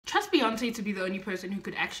trust Beyonce to be the only person who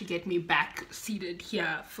could actually get me back seated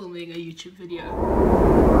here filming a YouTube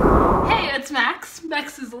video. Hey, it's Max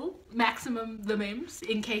Sizzle, Maximum the memes,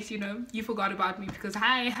 in case you forgot about me, because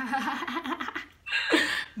hi.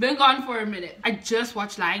 Been gone for a minute. I just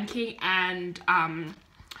watched Lion King, and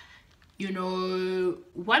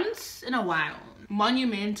once in a while,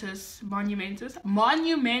 monumental.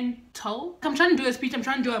 I'm trying to do a speech, I'm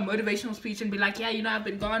trying to do a motivational speech and be like, yeah, I've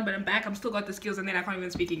been gone, but I'm back, I'm still got the skills, and then I can't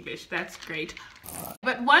even speak English. That's great.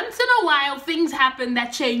 But once in a while, things happen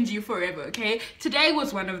that change you forever, okay? Today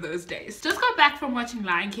was one of those days. Just got back from watching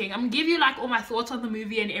Lion King. I'm gonna give you like all my thoughts on the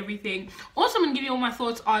movie and everything. Also, I'm gonna give you all my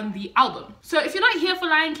thoughts on the album. So if you're not here for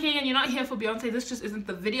Lion King and you're not here for Beyonce, this just isn't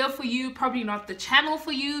the video for you, probably not the channel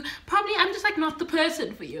for you, probably I'm just like not the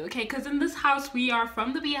person for you, okay? Because in this house, we are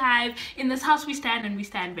from the Beehive. In this house, we stand, and we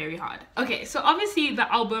stand very hard. Okay, so obviously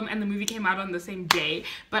the album and the movie came out on the same day,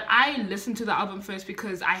 but I listened to the album first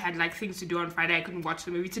because I had like things to do on Friday. I couldn't watch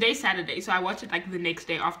the movie. Today's Saturday, so I watched it like the next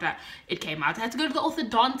day after it came out. I had to go to the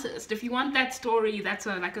orthodontist. If you want that story, that's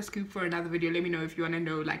like a scoop for another video. Let me know if you want to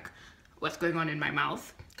know like what's going on in my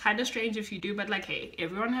mouth. Kind of strange if you do, but like, hey,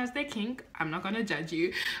 everyone has their kink. I'm not gonna judge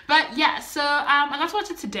you. But yeah, so I got to watch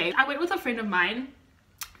it today. I went with a friend of mine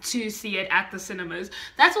to see it at the cinemas.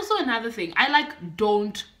 That's also another thing. I like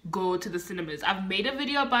don't go to the cinemas. I've made a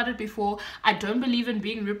video about it before. I don't believe in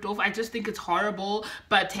being ripped off. I just think it's horrible.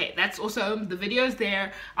 But hey, that's also, the video is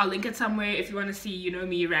there. I'll link it somewhere if you want to see,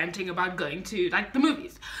 me ranting about going to like the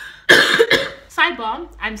movies.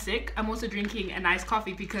 Sidebar, I'm sick. I'm also drinking a nice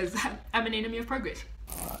coffee because I'm an enemy of progress.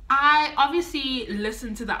 I obviously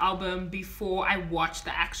listened to the album before I watched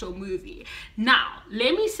the actual movie. Now,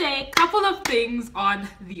 let me say a couple of things on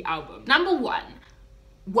the album. Number one,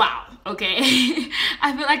 wow, okay.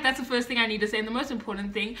 I feel like that's the first thing I need to say, and the most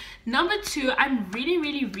important thing. Number two, I'm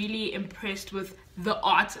really impressed with the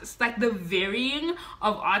artists, like the varying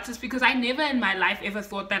of artists, because I never in my life ever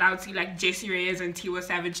thought that I would see like Jessie Reyez and Tiwa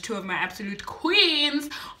Savage, two of my absolute queens,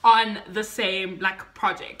 on the same like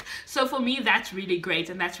project. So for me, that's really great,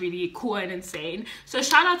 and that's really cool and insane. So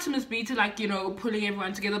shout out to Miss B to like pulling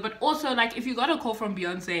everyone together, but also like if you got a call from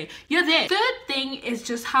Beyonce, you're there. Third thing is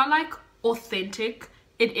just how like authentic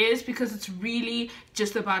it is, because it's really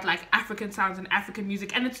just about like African sounds and African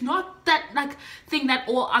music, and it's not that like thing that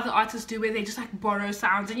all other artists do where they just like borrow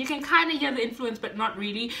sounds and you can kind of hear the influence but not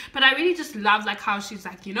really. But I really just love like how she's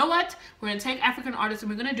like, you know what, we're gonna take African artists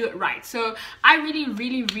and we're gonna do it right. So I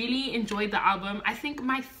really enjoyed the album. I think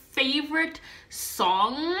my favorite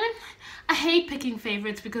song, I hate picking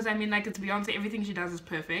favorites because I mean like it's Beyonce, everything she does is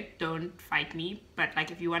perfect, don't fight me, but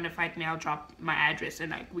like if you want to fight me, I'll drop my address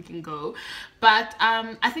and like we can go. But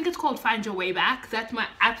I think it's called Find Your Way Back. That's my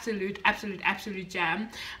absolute jam.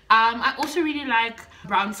 I also really like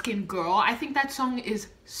Brown Skin Girl. I think that song is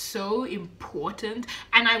so important,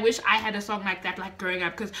 and I wish I had a song like that like growing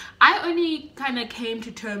up, because I only kind of came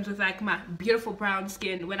to terms with like my beautiful brown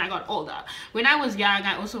skin when I got older. When I was young,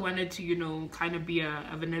 I also wanted to kind of be a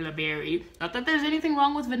vanilla berry. Not that there's anything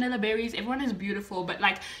wrong with vanilla berries, everyone is beautiful, but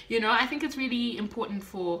like I think it's really important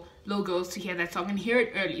for little girls to hear that song and hear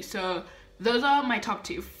it early. So those are my top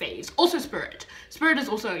two faves. Also Spirit is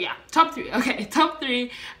also, yeah, top three. Okay, top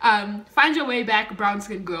three, Find Your Way Back, Brown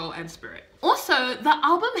Skin Girl, and Spirit. Also, the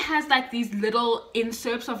album has like these little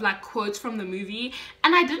inserts of like quotes from the movie,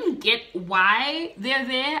 and I didn't get why they're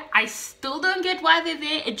there. I still don't get why they're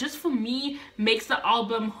there. It just, for me, makes the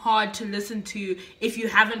album hard to listen to if you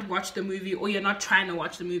haven't watched the movie or you're not trying to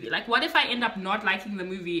watch the movie. Like, what if I end up not liking the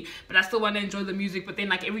movie, but I still want to enjoy the music, but then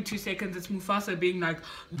like every 2 seconds it's Mufasa being like,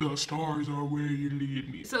 the stars are where you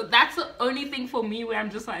lead me. So that's the only thing for me where I'm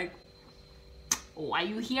just like, why are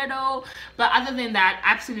you here though? But other than that,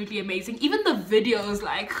 absolutely amazing. Even the videos,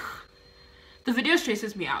 like, the video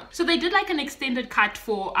stresses me out. So they did like an extended cut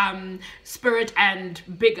for Spirit and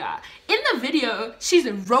Bigger. In the video, she's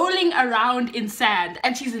rolling around in sand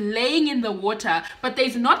and she's laying in the water, but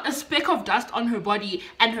there's not a speck of dust on her body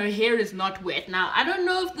and her hair is not wet. Now, I don't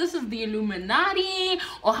know if this is the Illuminati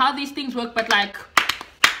or how these things work, but like,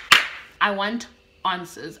 I want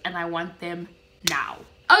answers and I want them now.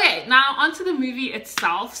 Okay, now onto the movie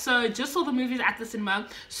itself. So just saw the movies at the cinema.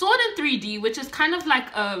 Saw it in 3D, which is kind of like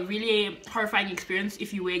a really horrifying experience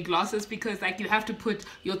if you wear glasses, because like you have to put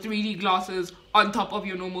your 3D glasses on top of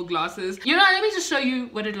your normal glasses. Let me just show you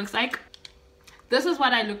what it looks like. This is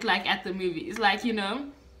what I look like at the movies. Like,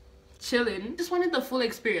 chilling. Just wanted the full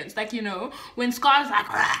experience. Like, when Scar's like,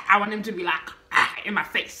 I want him to be like, in my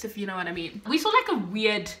face, if you know what I mean. We saw like a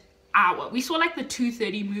weird hour. We saw like the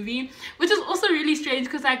 2:30 movie, which is also really strange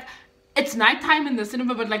because like it's nighttime in the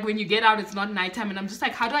cinema, but like when you get out it's not nighttime, and I'm just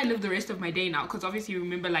like, how do I live the rest of my day now? Because obviously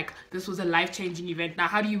remember, like, this was a life-changing event. Now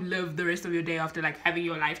how do you live the rest of your day after like having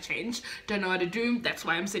your life change? Don't know how to do. That's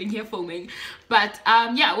why I'm sitting here filming. But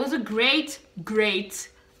yeah, it was a great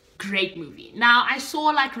movie. Now I saw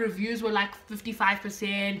like reviews were like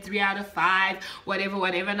 55%, 3 out of 5, whatever,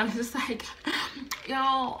 and I'm just like,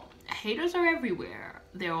 yo, haters are everywhere.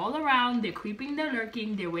 They're all around. They're creeping, they're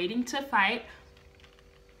lurking, they're waiting to fight.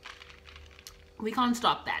 We can't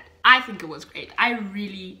stop that. I think it was great. I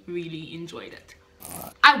really enjoyed it.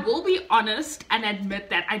 I will be honest and admit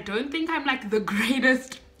that I don't think I'm like the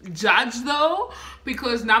greatest judge though,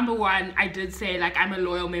 because number one, I did say like I'm a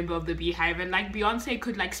loyal member of the Beehive, and like Beyonce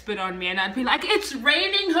could like spit on me and I'd be like, it's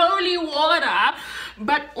raining holy water.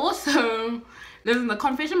 But also, listen, the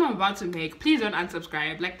confession I'm about to make, please don't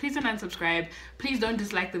unsubscribe. Like, please don't unsubscribe. Please don't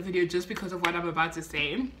dislike the video just because of what I'm about to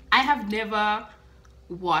say. I have never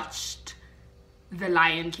watched The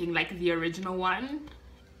Lion King, like the original one,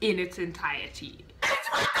 in its entirety.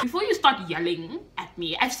 Before you start yelling at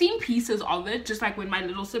me, I've seen pieces of it, just like when my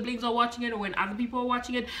little siblings are watching it or when other people are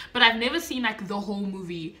watching it, but I've never seen like the whole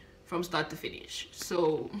movie from start to finish.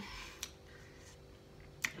 So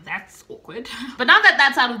that's awkward. But now that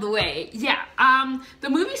that's out of the way, yeah, the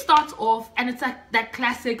movie starts off and it's like that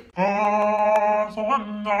classic,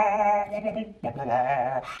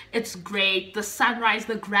 it's great, the sunrise,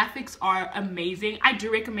 the graphics are amazing. I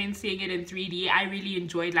do recommend seeing it in 3D. I really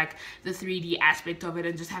enjoyed like the 3D aspect of it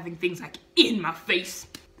and just having things like in my face.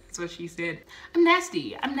 That's what she said. I'm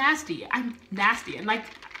nasty, I'm nasty, I'm nasty. And like,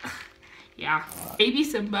 yeah, baby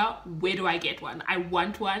Simba, where do I get one? I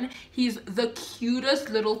want one. He's the cutest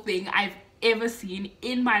little thing I've ever seen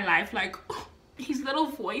in my life. Like, his little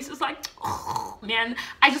voice is like, oh, man,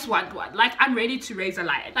 I just want one. Like, I'm ready to raise a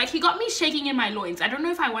lion. Like, he got me shaking in my loins. I don't know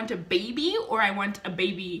if I want a baby or I want a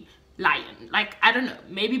baby lion. Like, I don't know,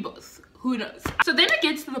 maybe both. Who knows? So then it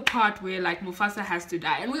gets to the part where like Mufasa has to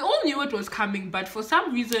die, and we all knew it was coming, but for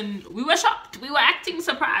some reason we were shocked. We were acting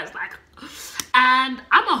surprised, like. And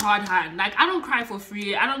I'm a hard hand. Like, I don't cry for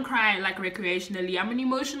free. I don't cry like recreationally. I'm an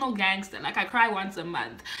emotional gangster. Like, I cry once a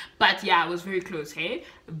month. But yeah, I was very close, hey?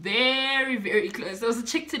 Very close. There was a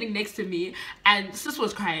chick sitting next to me and sis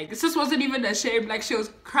was crying. Sis wasn't even ashamed. Like, she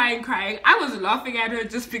was crying. I was laughing at her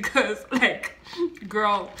just because, like,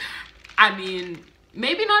 girl, I mean,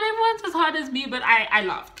 maybe not everyone's as hard as me, but I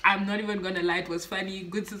laughed. I'm not even gonna lie, it was funny.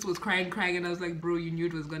 Good sis was crying, and I was like, bro, you knew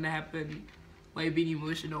it was gonna happen. Why are you being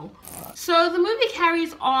emotional? So the movie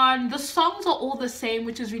carries on. The songs are all the same,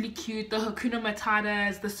 which is really cute. The Hakuna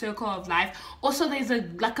Matatas, the Circle of Life. Also, there's a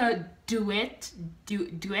like a duet.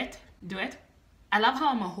 I love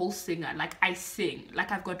how I'm a whole singer. Like, I sing.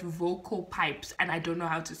 Like, I've got vocal pipes and I don't know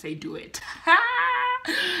how to say duet.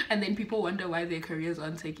 And then people wonder why their careers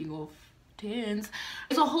aren't taking off. There's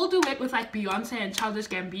a whole duet with like Beyonce and Childish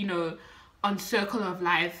Gambino on Circle of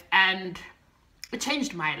Life, and it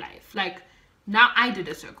changed my life. Like, now I did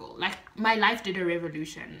a circle. Like, my life did a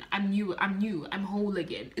revolution. I'm new, I'm whole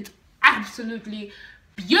again. It's absolutely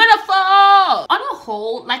beautiful. On a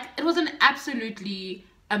whole, like, it was an absolutely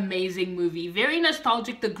amazing movie. Very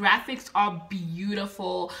nostalgic. The graphics are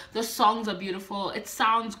beautiful. The songs are beautiful. It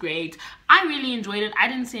sounds great. I really enjoyed it. I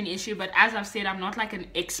didn't see an issue, but as I've said, I'm not like an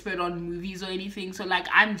expert on movies or anything, so like,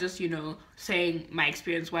 I'm just, you know, saying my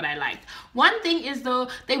experience, what I liked. One thing is though,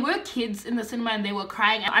 there were kids in the cinema and they were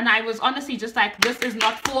crying, and I was honestly just like, this is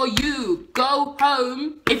not for you. Go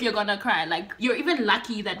home if you're gonna cry. Like, you're even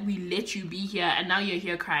lucky that we let you be here and now you're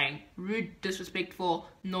here crying. Rude, disrespectful,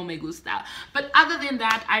 no me gusta. But other than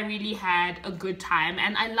that, I really had a good time,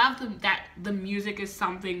 and I love that the music is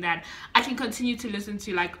something that I can continue to listen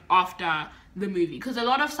to like after the movie, because a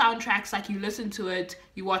lot of soundtracks, like, you listen to it,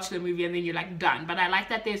 you watch the movie, and then you're like done. But I like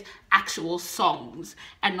that there's actual songs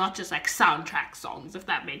and not just like soundtrack songs, if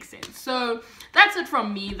that makes sense. So that's it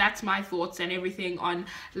from me. That's my thoughts and everything on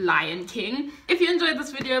Lion King. If you enjoyed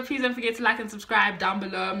this video, please don't forget to like and subscribe down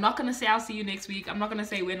below. I'm not gonna say I'll see you next week. I'm not gonna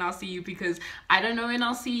say when I'll see you, because I don't know when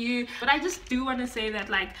I'll see you. But I just do want to say that,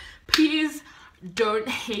 like, please don't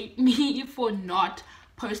hate me for not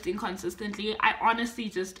posting consistently. I honestly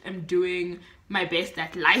just am doing my best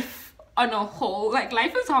at life on a whole. Like,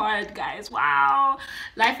 life is hard, guys. Wow,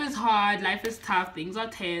 life is hard, life is tough, things are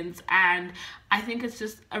tense, and I think it's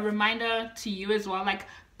just a reminder to you as well, like,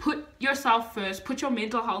 put yourself first, put your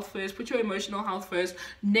mental health first, put your emotional health first.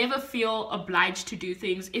 Never feel obliged to do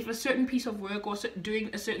things. If a certain piece of work or doing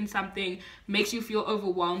a certain something makes you feel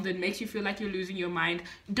overwhelmed and makes you feel like you're losing your mind,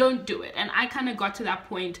 don't do it. And I kind of got to that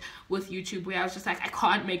point with YouTube where I was just like, I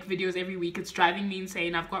can't make videos every week. It's driving me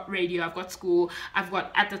insane. I've got radio, I've got school, I've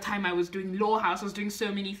got, at the time I was doing Law House, I was doing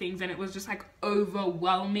so many things, and it was just like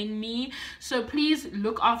overwhelming me. So please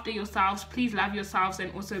look after yourselves, please love yourselves,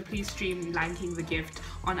 and also please stream Lion King The Gift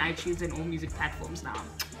on iTunes and all music platforms now.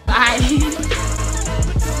 Bye.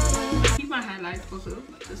 Keep my highlights also,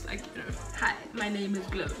 just like, you know, hi, my name is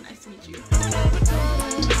Glow, nice to meet you.